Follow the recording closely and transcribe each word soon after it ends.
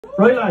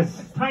Right lads,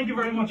 thank you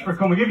very much for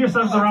coming. Give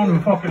yourselves a round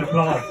of fucking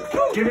applause.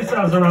 Give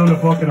yourselves a round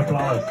of fucking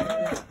applause.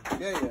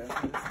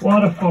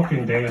 What a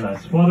fucking day,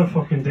 lads. What a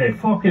fucking day.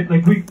 Fuck it,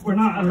 like we're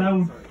not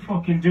allowed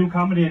fucking do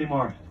comedy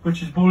anymore,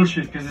 which is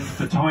bullshit because it's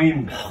the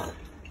time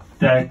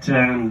that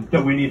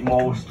that we need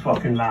most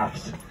fucking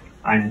laughs.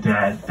 And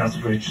that's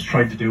what we just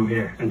tried to do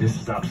here. And this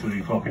is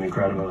absolutely fucking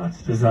incredible, lads.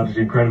 This is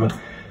absolutely incredible.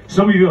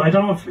 Some of you, I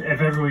don't know if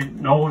everybody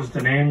knows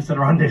the names that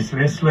are on this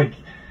list, like,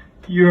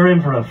 you're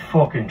in for a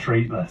fucking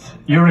treat, lads.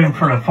 You're in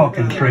for a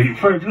fucking treat.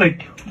 For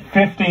like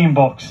 15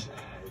 bucks,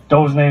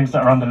 those names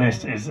that are on the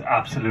list is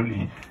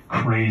absolutely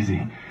crazy.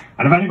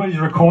 And if anybody's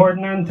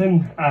recording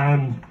anything,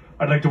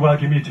 I'd like to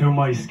welcome you to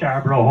my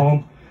Scarborough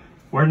home.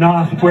 We're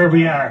not where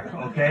we are,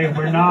 okay?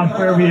 We're not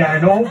where we are.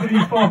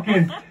 Nobody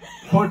fucking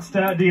puts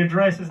down, the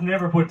address is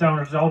never put down.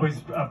 It's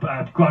always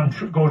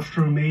goes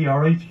through me,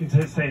 alright? You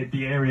can say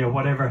the area,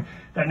 whatever.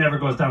 That never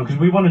goes down. Because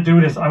we want to do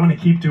this, I want to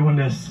keep doing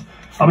this.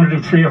 I'm going to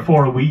do 3 or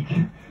 4 a week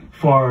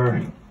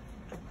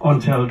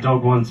until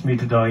Doug wants me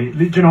to die.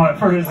 You know,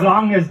 for as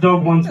long as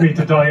Doug wants me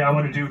to die, I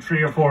want to do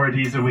 3 or 4 of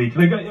these a week.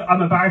 Like,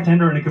 I'm a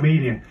bartender and a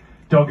comedian.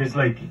 Doug is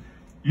like,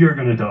 you're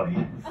going to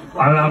die.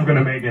 I'm going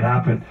to make it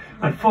happen.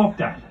 And fuck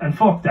that. And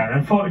fuck that.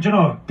 And fuck, you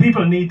know,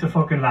 people need to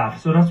fucking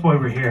laugh. So that's why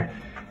we're here.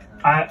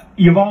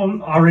 You've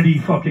all already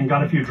fucking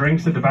got a few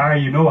drinks at the bar.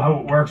 You know how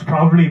it works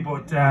probably.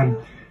 But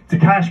the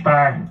Cash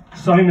Bar,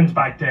 Simon's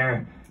back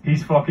there.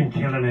 He's fucking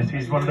killing it.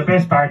 He's one of the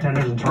best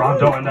bartenders in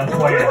Toronto, and that's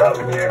why I have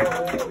him here.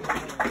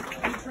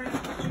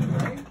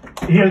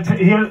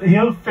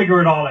 He'll figure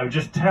it all out.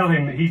 Just tell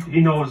him he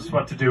knows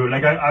what to do.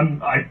 Like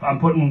I'm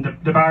putting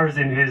the bars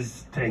in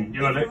his thing.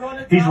 You know,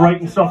 like, he's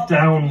writing stuff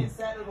down.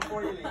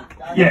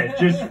 Yeah,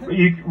 just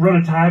you run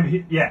a tab.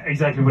 Yeah,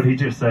 exactly what he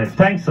just said.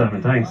 Thanks,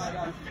 Simon. Thanks.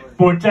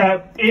 But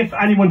if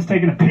anyone's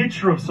taking a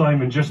picture of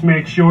Simon, just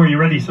make sure you're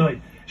ready. So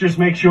just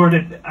make sure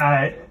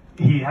that.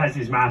 He has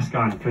his mask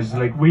on, because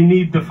like we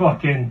need to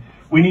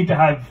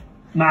have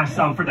masks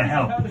on for the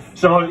help.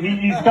 So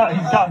he's got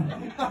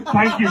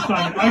thank you,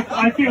 Simon.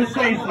 I feel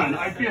safe, man.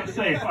 I feel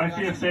safe.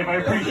 I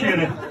appreciate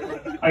it.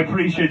 I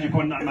appreciate you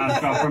putting that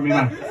mask on for me,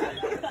 man.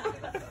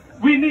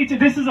 We need to,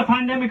 this is a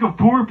pandemic of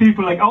poor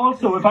people. Like,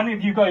 also, if any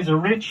of you guys are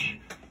rich,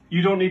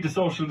 you don't need to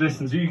social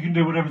distance. You can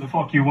do whatever the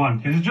fuck you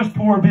want, because it's just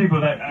poor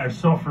people that are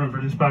suffering for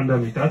this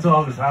pandemic. That's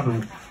all that's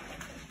happening.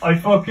 So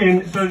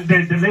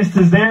the list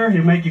is there.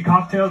 He'll make you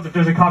cocktails. If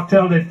there's a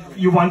cocktail that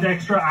you want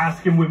extra,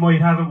 ask him. We might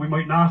have it, we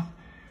might not.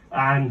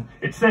 And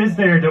it says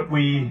there that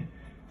we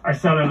are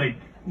selling like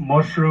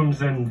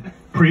mushrooms and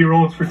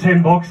pre-rolls for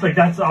 10 bucks. Like,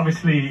 that's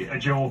obviously a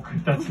joke.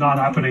 That's not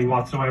happening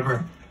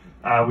whatsoever.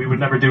 We would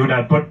never do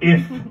that. But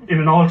if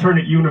in an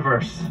alternate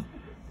universe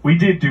we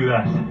did do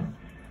that,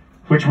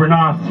 which we're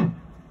not,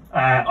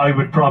 I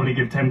would probably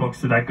give 10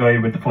 bucks to that guy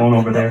with the phone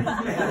over there.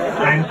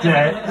 And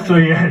so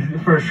yeah,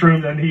 for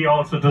shrooms, and he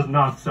also does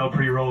not sell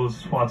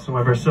pre-rolls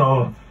whatsoever,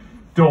 so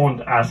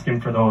don't ask him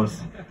for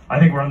those. I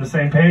think we're on the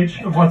same page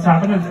of what's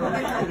happening.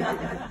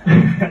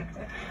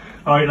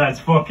 Alright lads,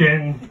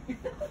 fucking...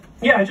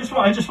 Yeah, I just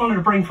wanted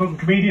to bring fucking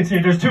comedians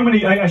here. There's too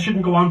many, I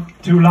shouldn't go on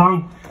too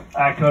long,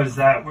 because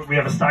we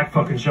have a stacked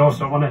fucking show,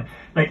 so I want to,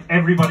 like,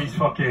 everybody's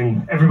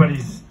welcome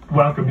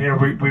here.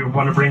 We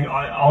want to bring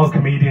all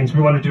comedians.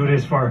 We want to do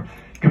this for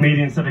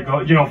comedians that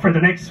are you know, for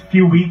the next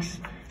few weeks,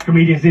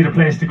 comedians need a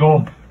place to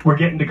go. We're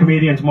getting the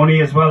comedians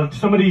money as well.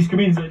 Some of these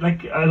comedians,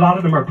 like, a lot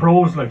of them are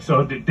pros, like,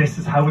 so this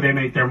is how they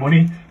make their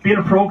money. Being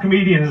a pro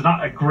comedian is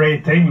not a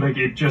great thing. Like,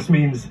 it just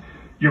means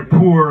you're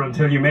poor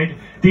until you make it.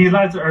 These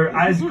lads are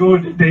as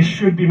good. They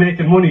should be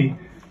making money,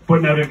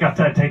 but now they've got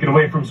that taken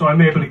away from them, so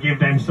I'm able to give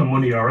them some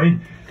money, alright?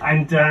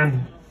 And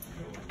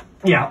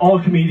yeah, all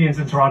comedians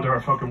in Toronto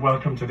are fucking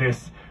welcome to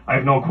this. I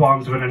have no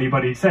qualms with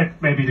anybody,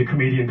 except maybe the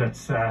comedian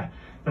that's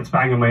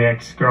banging my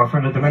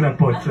ex-girlfriend at the minute,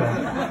 but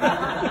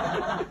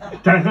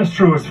that's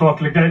true as fuck.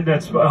 Like,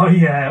 oh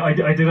yeah, I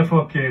did a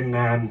fucking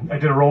I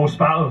did a roast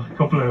battle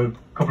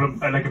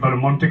like about a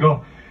month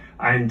ago,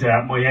 and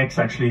my ex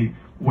actually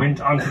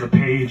went onto the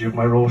page of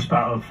my roast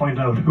battle, find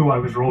out who I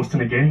was roasting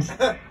against,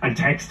 and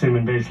text him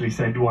and basically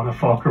said, "Do you want to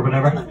fuck?" or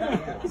whatever.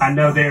 And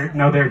now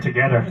they're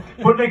together.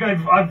 But like,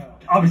 I've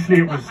obviously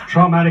it was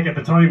traumatic at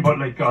the time, but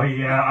like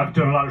I've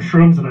done a lot of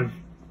shrooms and I've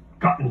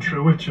gotten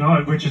through it, you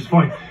know, which is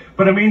fine.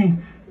 But I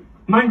mean,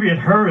 I'm angry at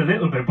her a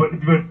little bit, but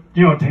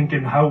you know,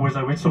 thinking, how was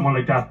I with someone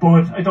like that?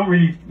 But it don't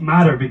really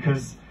matter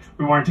because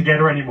we weren't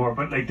together anymore.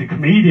 But like the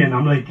comedian,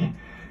 I'm like,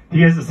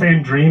 he has the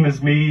same dream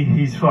as me.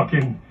 He's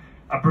fucking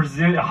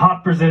a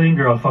hot Brazilian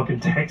girl fucking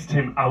text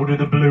him out of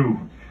the blue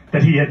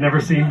that he had never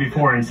seen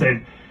before and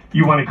said,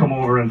 "You want to come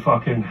over and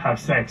fucking have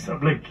sex?"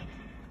 I'm like,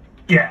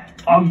 yeah,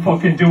 I'm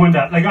fucking doing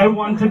that. Like, I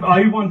want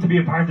to be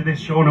a part of this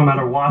show no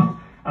matter what,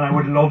 and I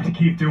would love to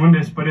keep doing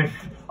this. But if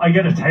I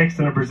get a text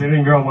and a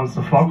Brazilian girl wants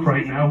to fuck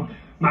right now,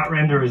 Matt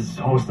Render is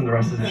hosting the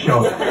rest of the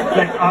show.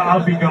 Like,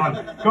 I'll be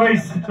gone.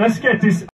 Guys, let's get this